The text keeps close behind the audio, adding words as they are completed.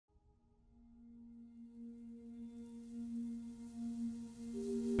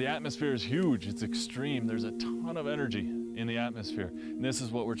The atmosphere is huge, it's extreme. There's a ton of energy in the atmosphere, and this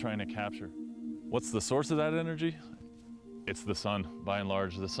is what we're trying to capture. What's the source of that energy? It's the sun, by and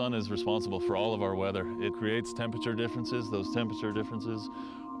large. The sun is responsible for all of our weather. It creates temperature differences. Those temperature differences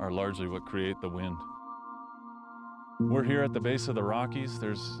are largely what create the wind. We're here at the base of the Rockies.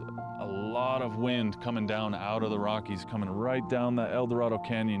 There's a lot of wind coming down out of the Rockies, coming right down the El Dorado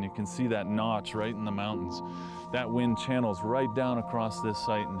Canyon. You can see that notch right in the mountains. That wind channels right down across this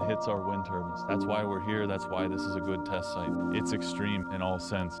site and hits our wind turbines. That's why we're here. That's why this is a good test site. It's extreme in all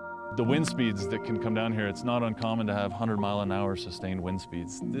sense. The wind speeds that can come down here, it's not uncommon to have 100-mile-an-hour sustained wind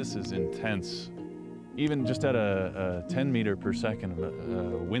speeds. This is intense. Even just at a 10 meter per second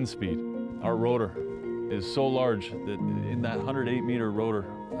wind speed, our rotor is so large that in that 108-meter rotor,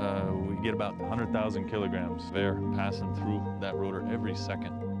 we get about 100,000 kilograms of air passing through that rotor every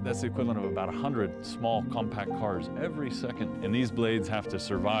second. That's the equivalent of about 100 small compact cars every second. And these blades have to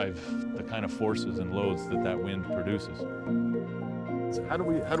survive the kind of forces and loads that that wind produces. So how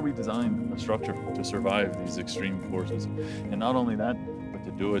do we design a structure to survive these extreme forces? And not only that, but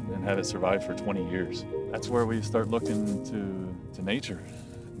to do it and have it survive for 20 years. That's where we start looking to nature.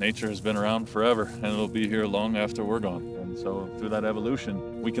 Nature has been around forever, and it'll be here long after we're gone. And so through that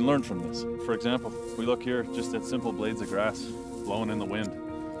evolution, we can learn from this. For example, if we look here just at simple blades of grass blowing in the wind,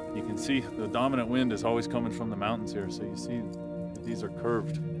 you can see the dominant wind is always coming from the mountains here. So you see that these are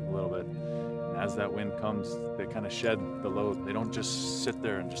curved a little bit. And as that wind comes, they kind of shed the load. They don't just sit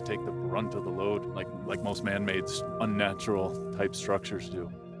there and just take the brunt of the load like most man-made unnatural type structures do.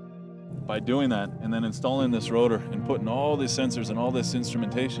 By doing that and then installing this rotor and putting all these sensors and all this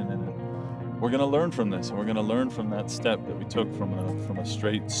instrumentation in it, we're going to learn from this, and we're going to learn from that step that we took from a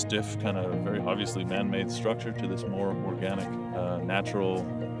straight, stiff, kind of very obviously man-made structure to this more organic, natural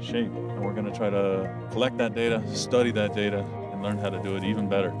shape. And we're going to try to collect that data, study that data, and learn how to do it even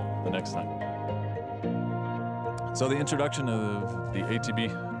better the next time. So the introduction of the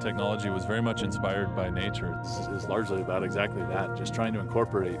ATB technology was very much inspired by nature. This is largely about exactly that, just trying to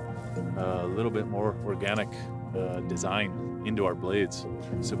incorporate a little bit more organic design into our blades.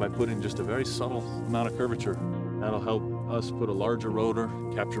 So by putting just a very subtle amount of curvature, that'll help us put a larger rotor,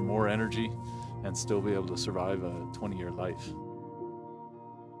 capture more energy, and still be able to survive a 20-year life.